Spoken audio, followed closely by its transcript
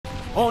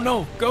Oh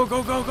no! Go,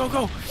 go, go, go,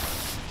 go!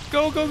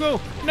 Go, go, go!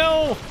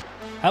 No!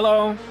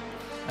 Hello,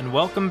 and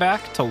welcome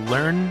back to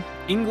Learn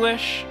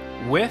English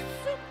with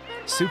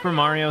Super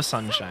Mario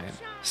Sunshine.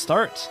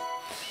 Start.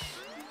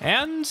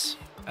 And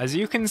as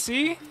you can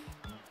see,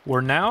 we're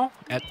now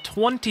at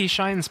 20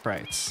 Shine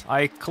Sprites.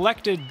 I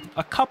collected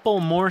a couple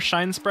more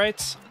Shine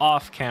Sprites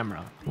off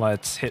camera.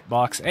 Let's hit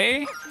box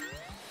A,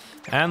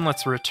 and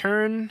let's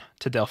return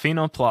to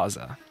Delfino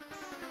Plaza.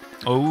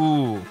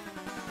 Oh,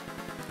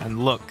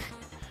 and look,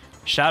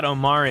 Shadow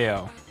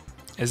Mario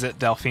is at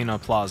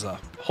Delfino Plaza,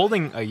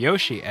 holding a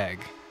Yoshi egg.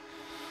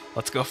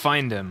 Let's go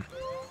find him.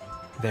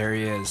 There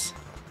he is.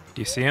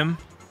 Do you see him?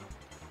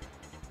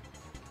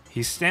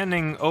 He's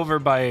standing over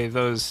by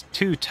those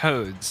two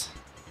toads.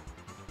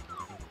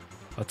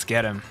 Let's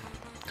get him.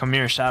 Come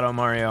here, Shadow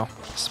Mario.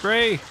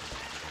 Spray!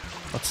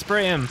 Let's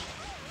spray him.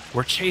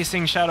 We're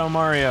chasing Shadow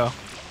Mario.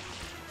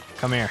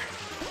 Come here.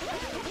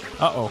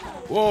 Uh-oh.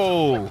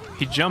 Whoa!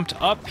 He jumped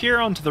up here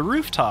onto the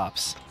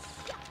rooftops.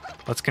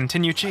 Let's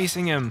continue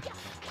chasing him.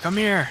 Come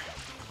here.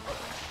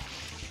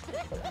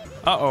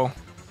 Uh-oh.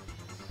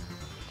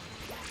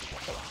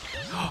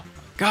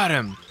 Got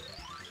him.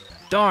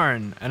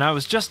 Darn, and I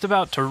was just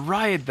about to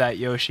ride that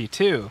Yoshi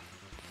too.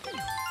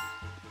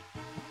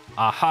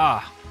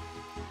 Aha.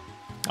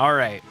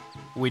 Alright,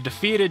 we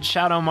defeated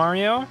Shadow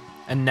Mario,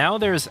 and now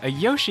there's a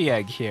Yoshi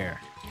egg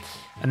here.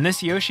 And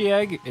this Yoshi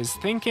egg is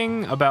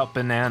thinking about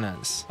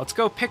bananas. Let's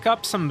go pick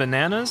up some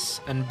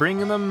bananas and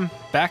bring them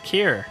back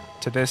here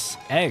to this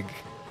egg.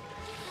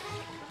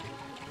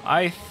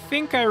 I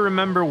think I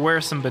remember where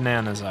some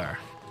bananas are.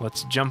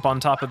 Let's jump on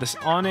top of this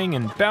awning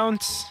and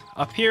bounce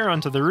up here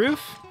onto the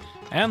roof.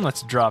 And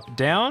let's drop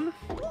down.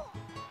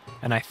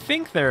 And I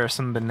think there are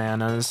some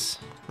bananas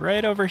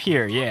right over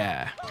here.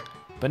 Yeah,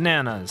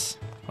 bananas.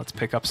 Let's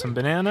pick up some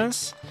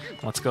bananas.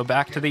 Let's go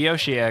back to the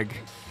Yoshi egg.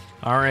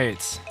 All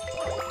right.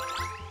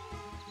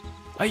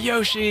 A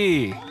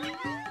Yoshi!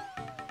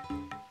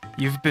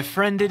 You've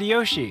befriended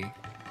Yoshi.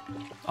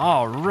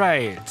 All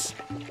right.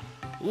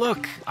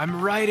 Look,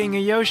 I'm riding a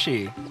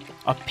Yoshi.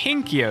 A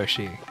pink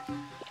Yoshi.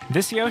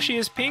 This Yoshi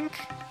is pink,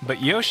 but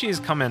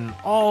Yoshis come in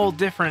all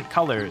different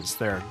colors.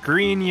 There are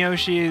green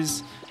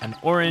Yoshis and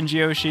orange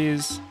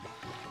Yoshis.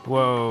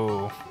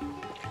 Whoa,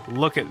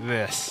 look at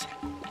this.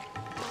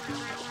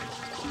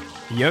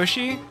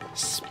 Yoshi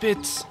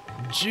spits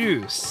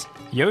juice.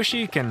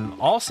 Yoshi can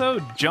also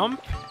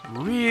jump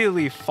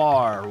really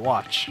far.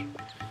 Watch.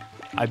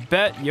 I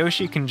bet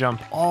Yoshi can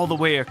jump all the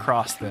way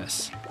across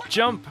this.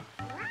 Jump!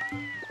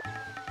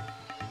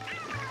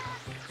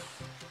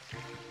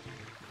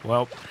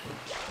 Well,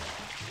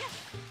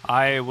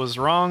 I was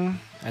wrong,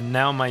 and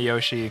now my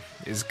Yoshi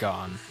is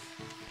gone.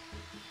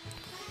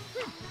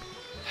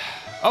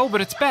 Oh,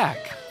 but it's back!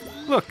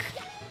 Look,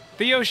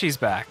 the Yoshi's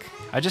back.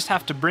 I just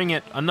have to bring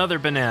it another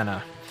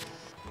banana.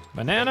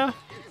 Banana?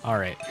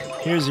 Alright,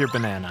 here's your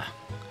banana.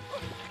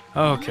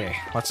 Okay,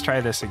 let's try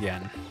this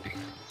again.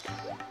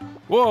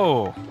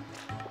 Whoa!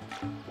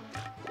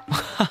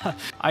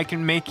 I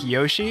can make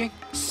Yoshi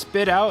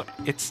spit out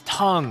its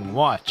tongue,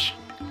 watch.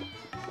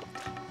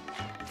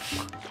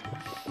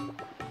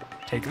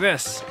 Take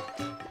this.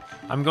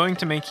 I'm going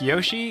to make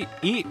Yoshi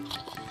eat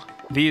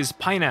these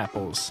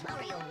pineapples.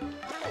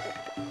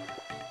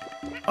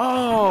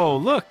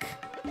 Oh, look!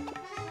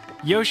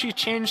 Yoshi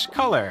changed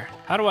color.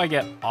 How do I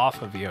get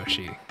off of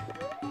Yoshi?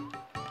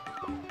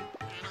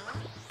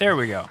 There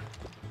we go.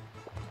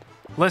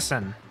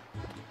 Listen,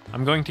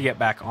 I'm going to get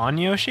back on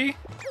Yoshi.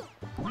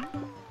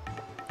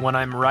 When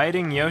I'm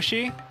riding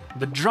Yoshi,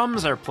 the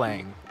drums are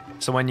playing.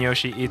 So when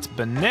Yoshi eats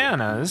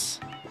bananas,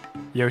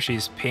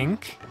 Yoshi's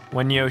pink.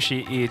 When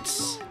Yoshi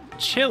eats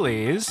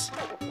chilies,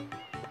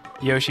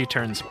 Yoshi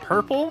turns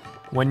purple.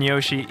 When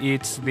Yoshi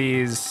eats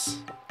these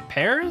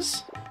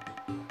pears?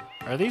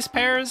 Are these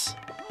pears?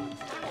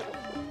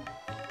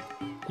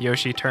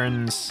 Yoshi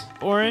turns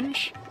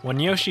orange. When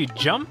Yoshi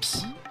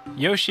jumps,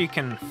 Yoshi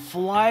can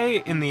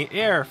fly in the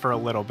air for a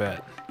little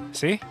bit.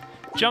 See?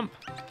 Jump.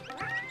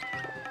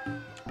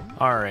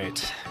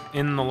 Alright,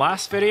 in the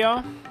last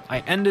video, I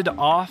ended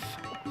off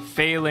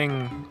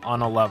failing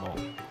on a level,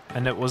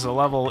 and it was a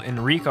level in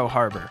Rico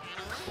Harbor.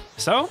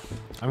 So,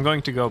 I'm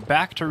going to go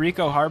back to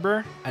Rico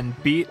Harbor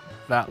and beat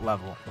that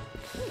level.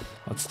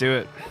 Let's do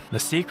it. The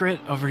Secret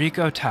of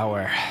Rico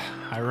Tower.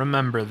 I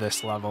remember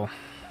this level.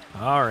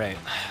 Alright,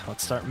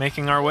 let's start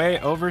making our way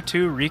over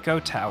to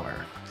Rico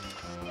Tower.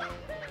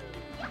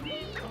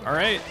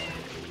 Alright,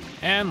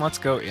 and let's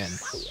go in.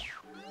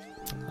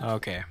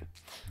 Okay,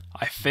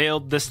 I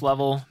failed this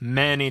level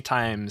many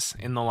times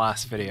in the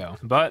last video,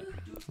 but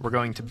we're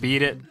going to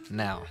beat it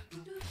now.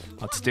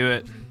 Let's do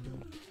it.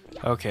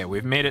 Okay,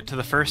 we've made it to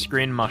the first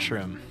green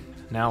mushroom.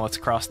 Now let's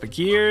cross the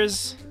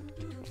gears.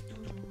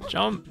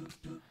 Jump.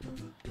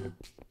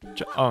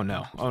 Oh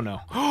no, oh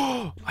no.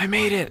 Oh, I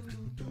made it!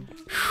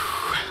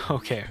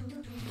 Okay,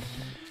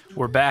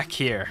 we're back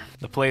here,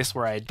 the place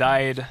where I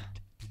died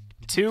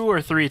 2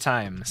 or 3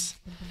 times.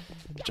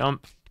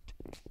 Jump.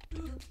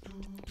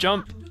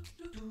 Jump.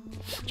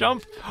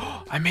 Jump.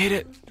 Oh, I made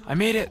it. I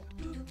made it.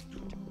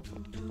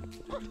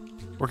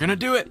 We're gonna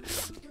do it.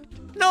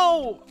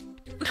 No!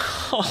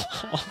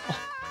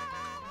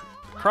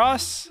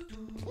 Cross.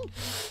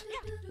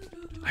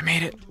 I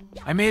made it.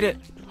 I made it.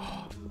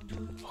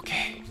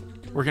 Okay.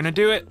 We're gonna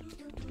do it.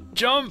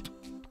 Jump.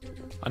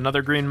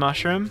 Another green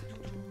mushroom.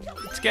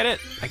 Let's get it.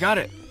 I got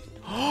it.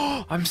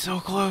 Oh, I'm so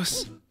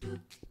close.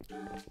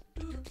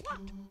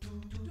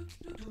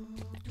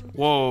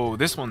 Whoa,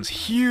 this one's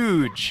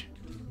huge.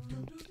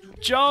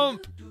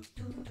 Jump.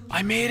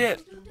 I made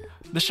it.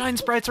 The shine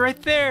sprite's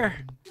right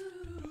there.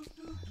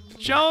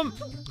 Jump.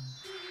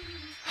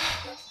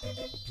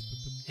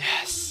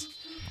 Yes.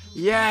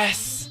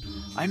 Yes.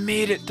 I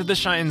made it to the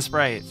shine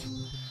sprite.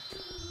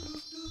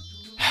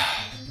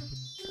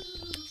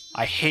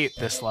 I hate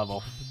this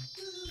level.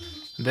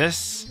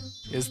 This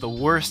is the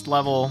worst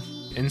level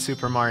in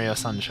Super Mario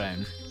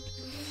Sunshine.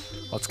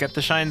 Let's get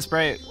the shine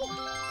sprite.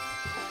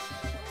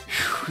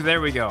 Whew,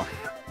 there we go.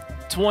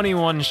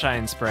 21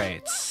 shine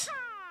sprites.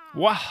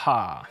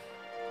 Waha!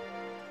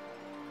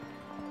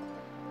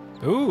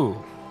 Ooh,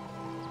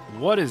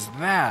 what is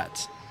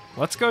that?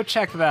 Let's go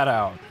check that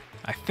out.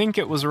 I think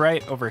it was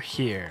right over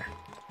here.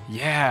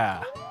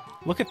 Yeah,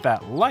 look at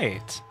that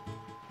light.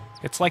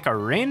 It's like a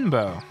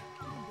rainbow.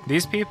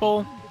 These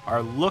people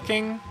are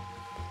looking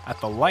at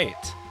the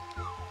light.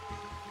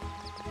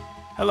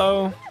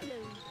 Hello.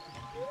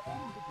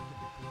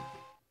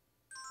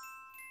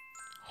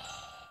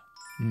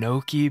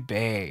 Noki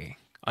Bay,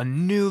 a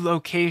new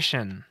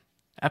location.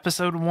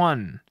 Episode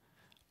 1,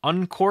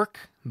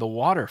 Uncork the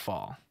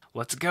Waterfall.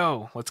 Let's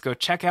go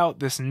check out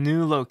this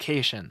new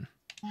location.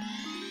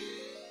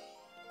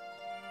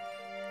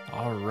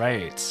 All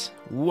right,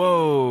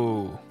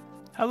 whoa,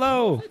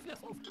 hello.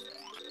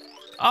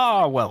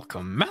 Ah,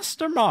 welcome,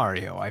 Master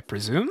Mario, I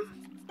presume?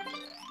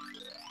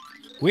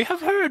 We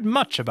have heard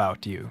much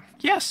about you.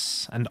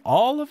 Yes, and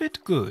all of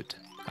it good.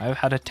 I've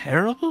had a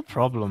terrible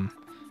problem.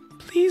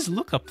 Please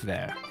look up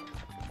there.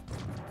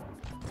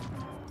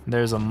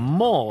 There's a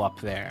mole up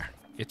there.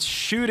 It's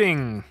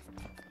shooting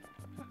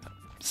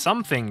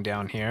something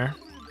down here.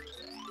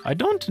 I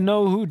don't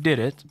know who did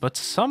it, but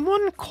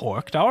someone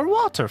corked our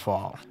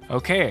waterfall.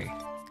 Okay,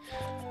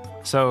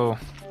 so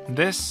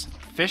this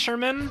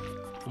fisherman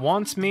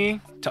wants me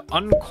to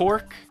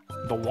uncork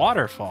the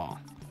waterfall.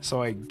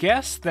 So I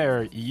guess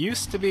there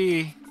used to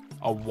be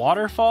a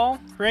waterfall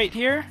right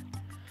here,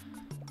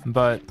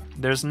 but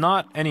there's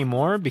not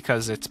anymore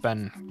because it's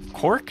been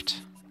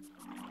corked.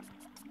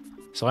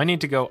 So I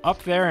need to go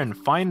up there and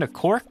find a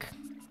cork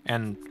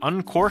and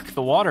uncork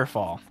the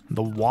waterfall.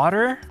 The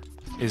water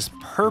is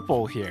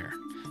purple here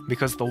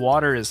because the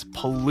water is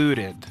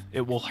polluted.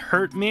 It will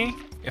hurt me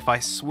if I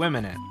swim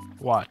in it.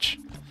 Watch.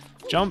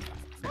 Jump.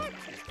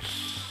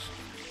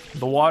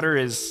 The water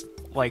is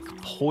like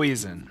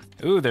poison.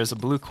 Ooh, there's a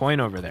blue coin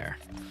over there.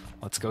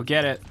 Let's go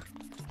get it.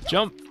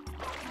 Jump.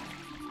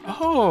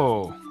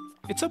 Oh,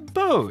 it's a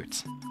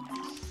boat.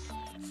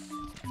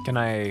 Can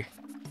I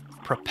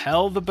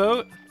propel the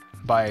boat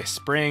by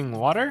spraying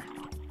water?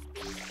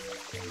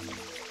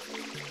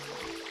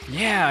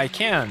 Yeah, I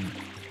can.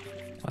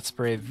 Let's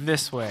spray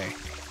this way.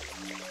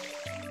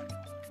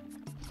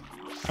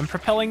 I'm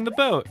propelling the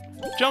boat.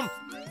 Jump.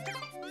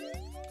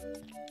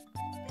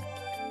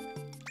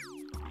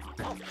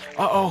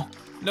 Uh-oh.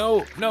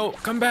 No, no,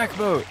 come back,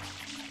 boat.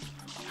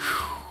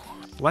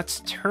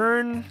 Let's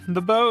turn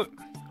the boat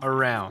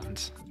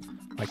around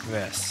like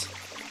this.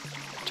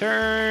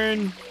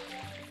 Turn.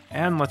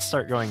 And let's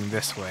start going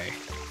this way.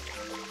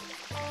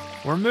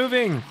 We're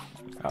moving.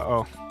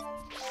 Uh-oh.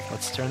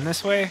 Let's turn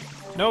this way.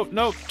 Nope,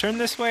 nope, turn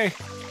this way.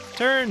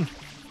 Turn.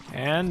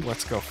 And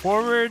let's go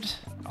forward.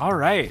 All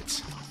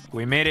right,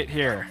 we made it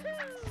here.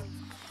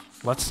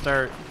 Let's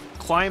start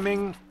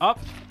climbing up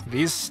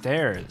these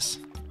stairs.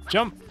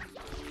 Jump.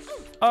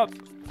 Up.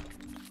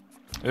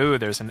 Ooh,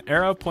 there's an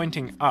arrow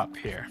pointing up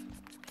here.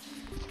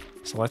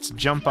 So let's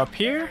jump up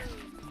here.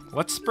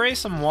 Let's spray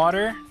some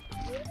water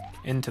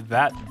into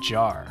that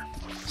jar.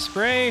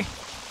 Spray.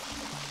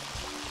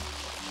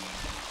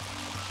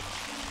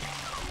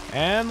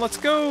 And let's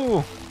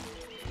go.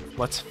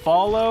 Let's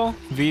follow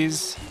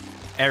these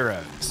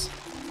arrows.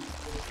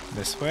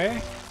 This way.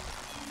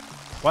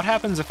 What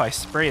happens if I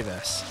spray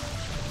this?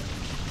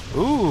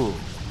 Ooh,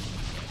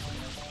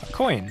 a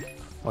coin.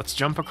 Let's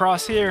jump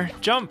across here.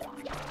 Jump.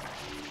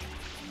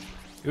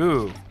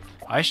 Ooh,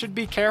 I should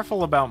be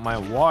careful about my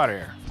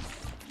water.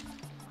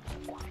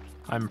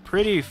 I'm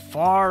pretty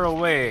far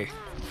away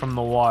from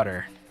the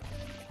water.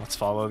 Let's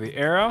follow the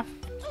arrow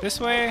this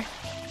way.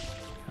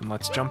 And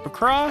let's jump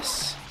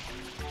across.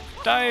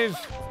 Dive.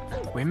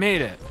 We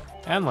made it.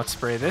 And let's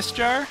spray this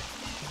jar.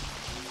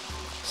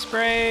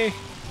 Spray.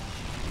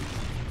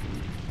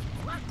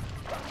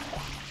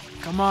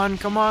 Come on,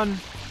 come on.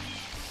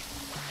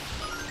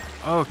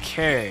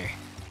 Okay.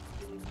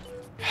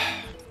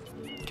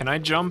 Can I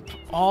jump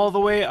all the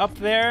way up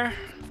there?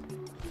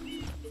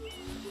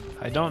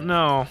 I don't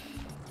know.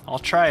 I'll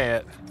try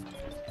it.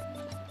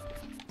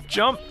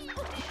 Jump.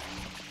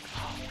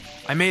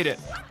 I made it.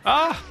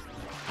 Ah!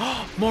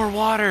 More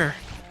water.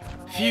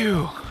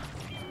 Phew.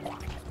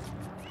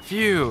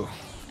 Phew.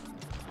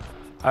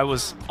 I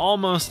was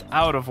almost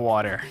out of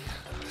water,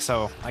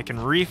 so I can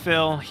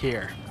refill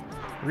here.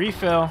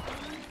 Refill.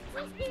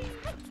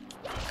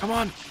 Come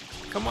on.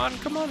 Come on,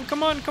 come on,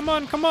 come on, come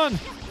on, come on.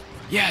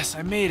 Yes,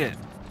 I made it.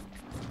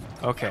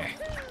 Okay.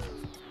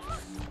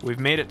 We've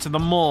made it to the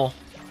mole.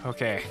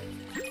 Okay.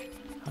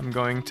 I'm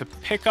going to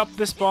pick up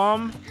this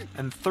bomb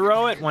and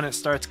throw it when it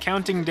starts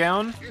counting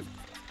down.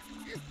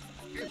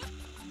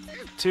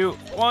 2,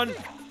 1.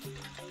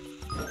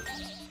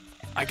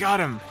 I got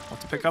him. I'll have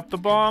to pick up the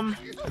bomb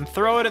and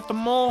throw it at the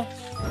mole.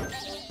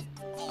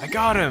 I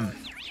got him.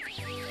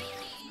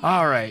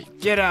 All right,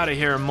 get out of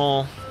here,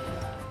 mole.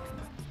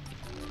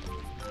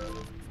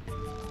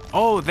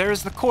 Oh,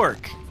 there's the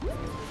cork.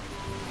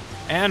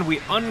 And we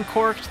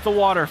uncorked the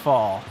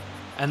waterfall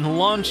and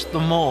launched the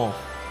mole.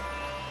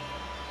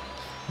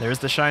 There's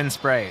the shine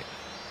sprite.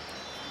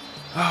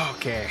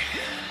 Okay,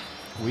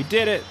 we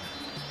did it.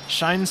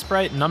 Shine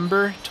sprite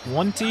number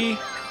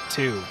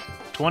 22.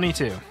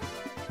 22.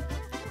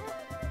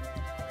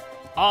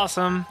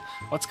 Awesome.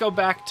 Let's go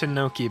back to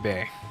Noki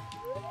Bay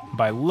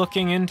by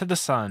looking into the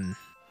sun.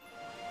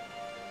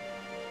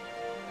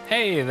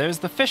 Hey, there's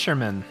the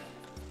fishermen.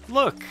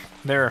 Look,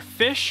 there are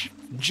fish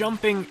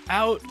jumping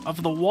out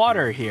of the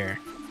water here.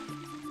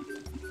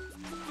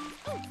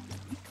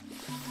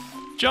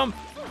 Jump,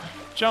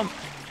 jump.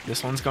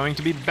 This one's going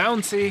to be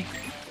bouncy.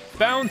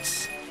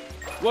 Bounce.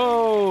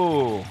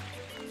 Whoa.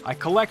 I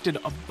collected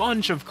a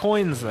bunch of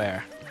coins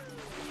there.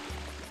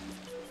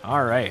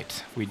 All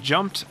right, we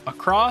jumped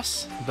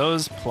across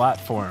those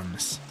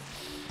platforms.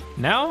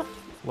 Now,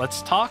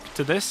 let's talk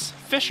to this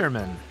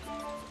fisherman.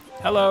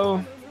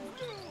 Hello.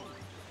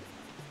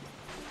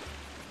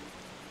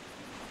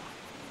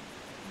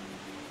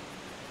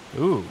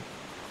 Ooh,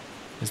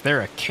 is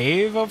there a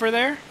cave over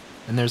there?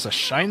 And there's a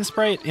shine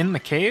sprite in the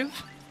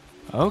cave?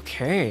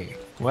 Okay,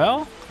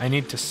 well, I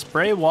need to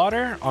spray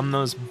water on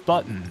those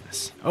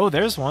buttons. Oh,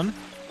 there's one.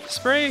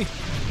 Spray.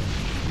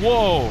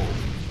 Whoa.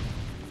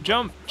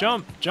 Jump,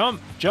 jump,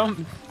 jump,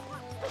 jump.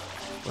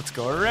 Let's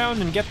go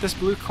around and get this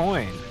blue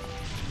coin.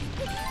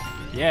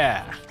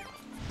 Yeah.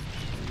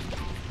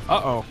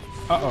 Uh-oh,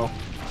 uh-oh.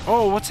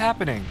 Oh, what's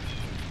happening?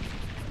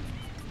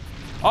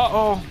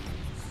 Uh-oh.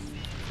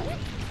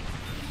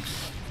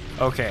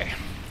 Okay,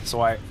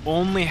 so I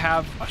only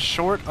have a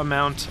short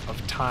amount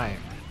of time.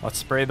 Let's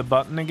spray the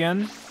button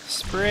again.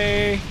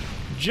 Spray.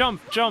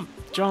 Jump, jump,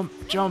 jump,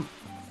 jump.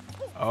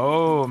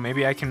 Oh,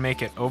 maybe I can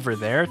make it over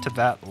there to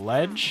that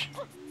ledge.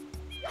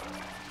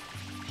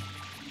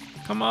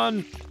 Come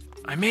on.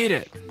 I made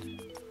it.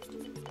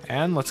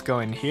 And let's go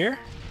in here.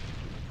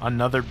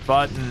 Another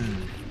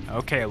button.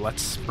 Okay,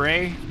 let's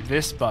spray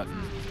this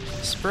button.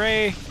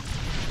 Spray.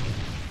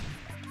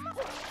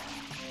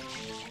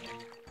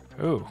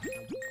 Ooh.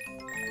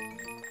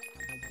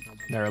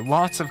 There are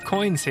lots of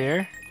coins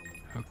here.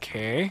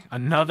 Okay,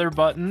 another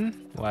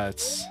button.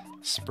 Let's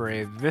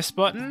spray this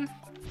button.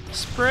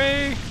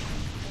 Spray.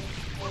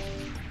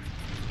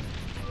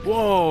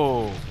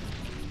 Whoa.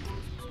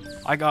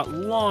 I got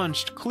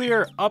launched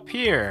clear up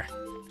here.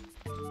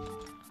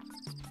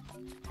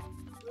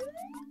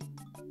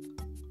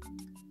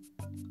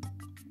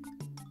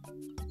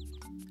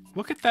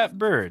 Look at that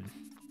bird.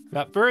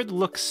 That bird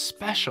looks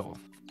special.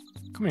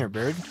 Come here,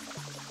 bird.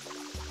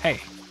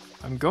 Hey,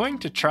 I'm going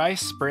to try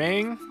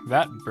spraying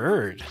that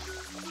bird.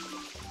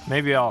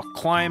 Maybe I'll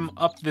climb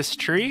up this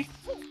tree.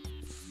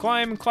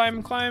 Climb,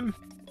 climb, climb.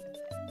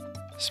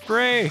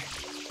 Spray.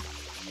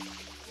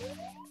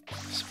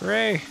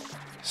 Spray.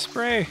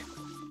 Spray.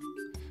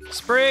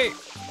 Spray.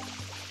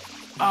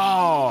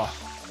 Oh.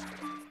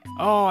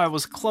 Oh, I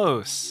was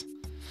close.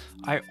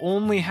 I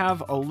only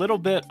have a little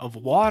bit of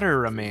water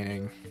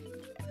remaining.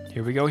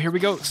 Here we go, here we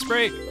go.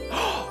 Spray.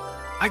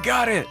 I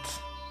got it.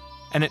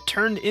 And it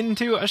turned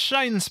into a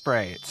shine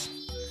sprite.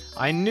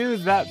 I knew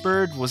that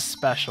bird was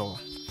special.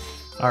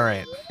 All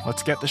right,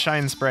 let's get the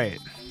shine sprite.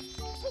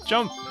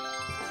 Jump.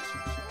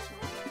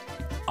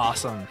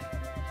 Awesome.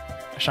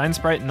 Shine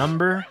sprite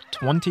number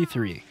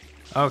 23.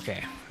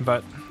 Okay,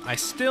 but I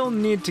still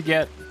need to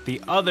get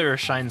the other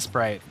shine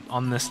sprite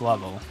on this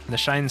level. The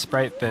shine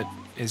sprite that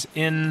is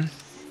in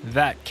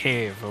that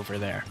cave over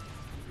there.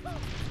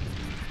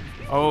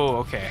 Oh,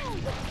 okay.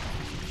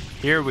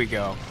 Here we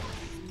go.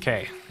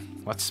 Okay,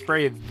 let's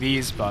spray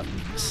these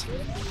buttons.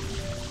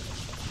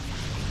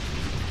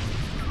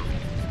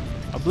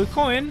 A blue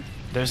coin.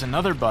 There's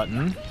another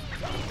button.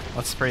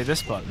 Let's spray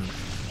this button.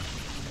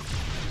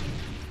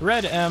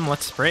 Red M,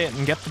 let's spray it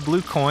and get the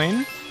blue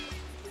coin.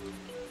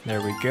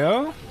 There we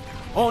go.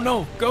 Oh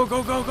no, go,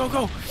 go, go, go,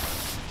 go.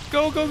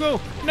 Go, go, go.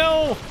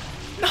 No,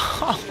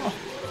 no.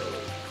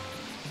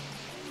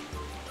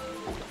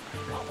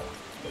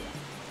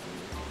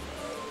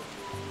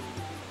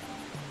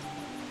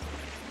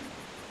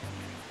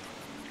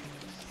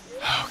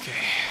 Okay.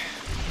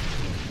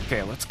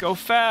 Okay, let's go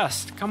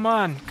fast. Come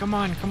on, come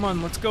on, come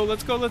on. Let's go,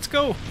 let's go, let's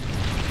go.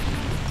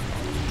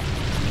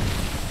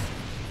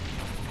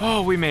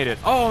 Oh, we made it.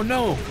 Oh,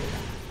 no.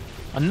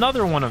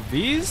 Another one of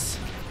these?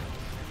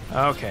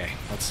 Okay,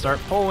 let's start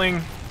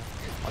pulling.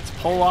 Let's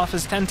pull off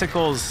his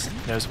tentacles.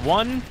 There's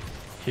one.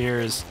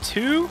 Here's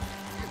 2.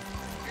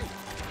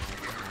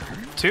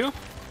 2.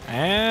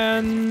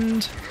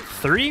 And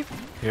 3.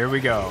 Here we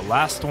go.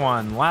 Last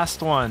one.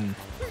 Last one.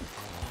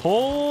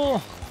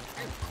 Pull.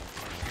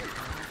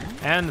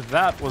 And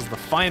that was the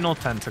final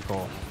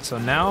tentacle. So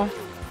now,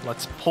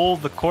 let's pull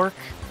the cork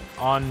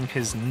on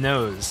his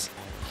nose.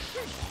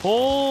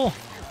 Pull.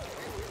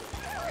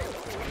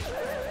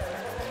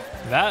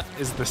 That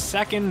is the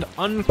second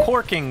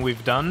uncorking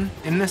we've done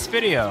in this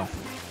video.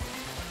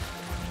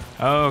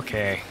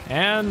 Okay,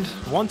 and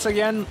once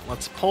again,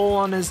 let's pull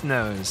on his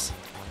nose.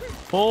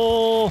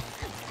 Pull.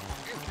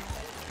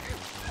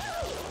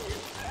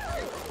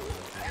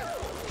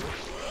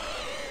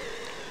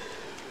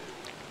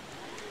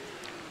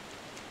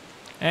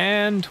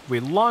 And we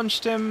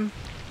launched him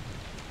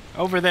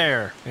over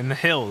there in the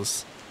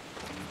hills.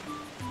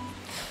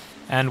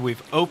 And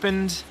we've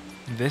opened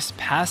this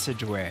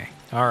passageway.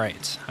 All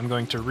right, I'm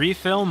going to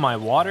refill my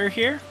water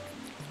here.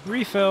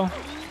 Refill.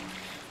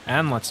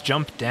 And let's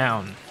jump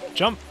down.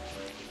 Jump.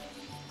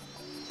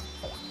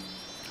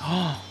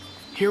 Oh,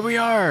 here we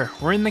are.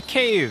 We're in the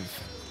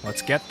cave.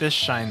 Let's get this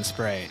shine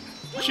sprite.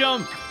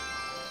 Jump.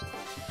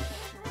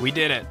 We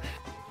did it.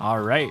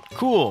 All right,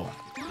 cool.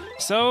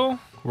 So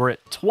we're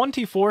at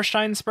 24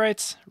 shine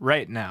sprites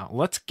right now.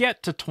 Let's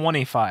get to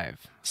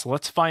 25. So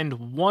let's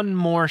find one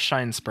more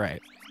shine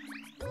sprite.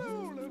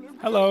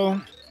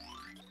 Hello.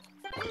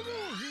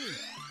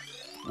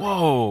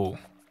 Whoa.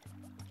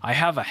 I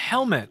have a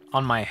helmet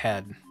on my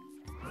head.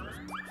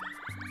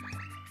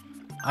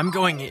 I'm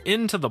going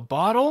into the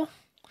bottle?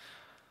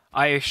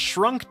 I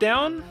shrunk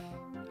down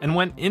and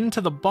went into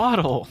the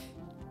bottle.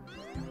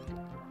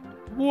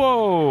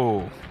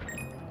 Whoa.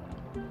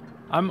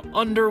 I'm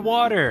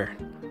underwater.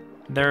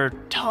 There are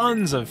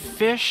tons of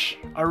fish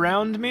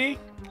around me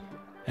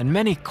and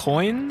many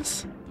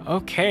coins.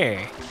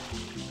 Okay.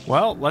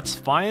 Well, let's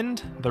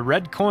find the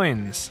red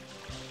coins.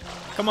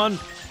 Come on.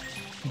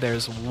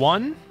 There's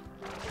 1.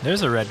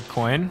 There's a red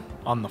coin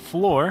on the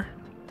floor.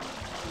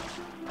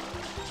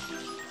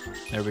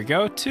 There we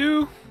go.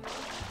 2.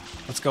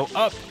 Let's go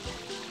up.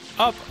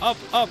 Up, up,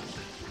 up.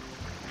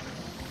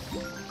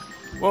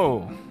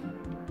 Whoa.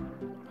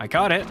 I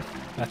got it.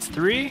 That's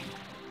 3.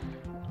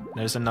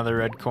 There's another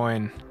red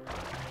coin.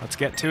 Let's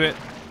get to it.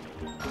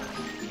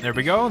 There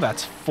we go.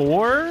 That's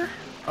 4.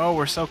 Oh,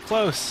 we're so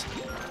close.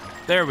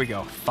 There we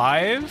go.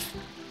 5.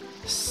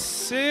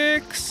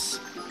 6.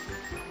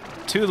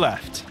 2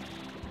 left.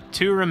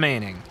 2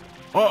 remaining.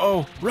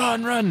 Uh-oh.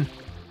 Run, run.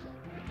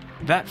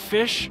 That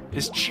fish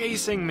is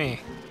chasing me.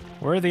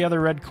 Where are the other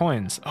red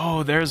coins?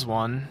 Oh, there's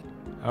one.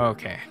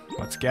 Okay,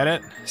 let's get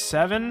it.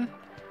 7.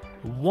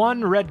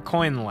 1 red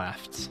coin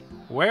left.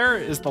 Where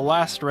is the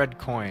last red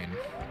coin?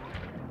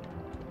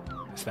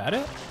 Is that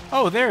it?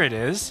 Oh, there it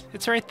is.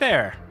 It's right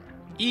there.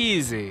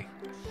 Easy.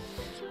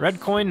 Red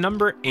coin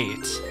number 8.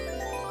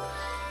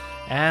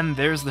 And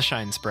there's the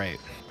shine sprite.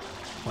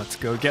 Let's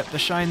go get the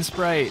shine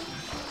sprite.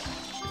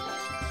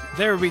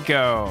 There we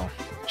go.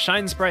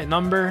 Shine sprite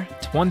number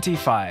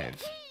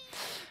 25.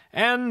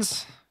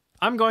 And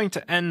I'm going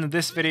to end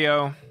this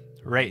video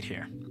right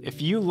here.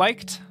 If you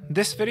liked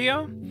this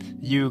video,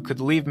 you could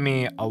leave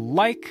me a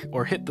like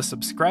or hit the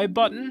subscribe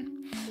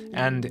button.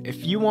 And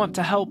if you want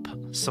to help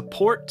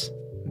support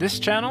this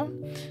channel,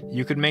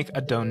 you could make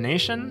a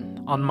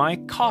donation on my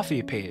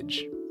Ko-fi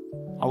page.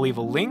 I'll leave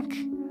a link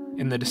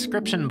in the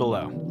description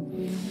below.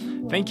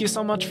 Thank you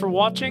so much for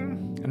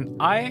watching, and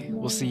I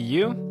will see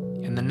you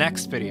in the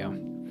next video.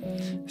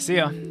 See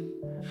ya.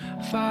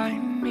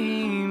 Find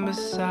me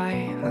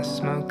beside the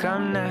smoke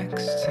I'm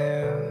next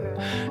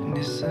to,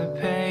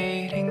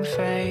 dissipating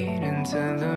fade into the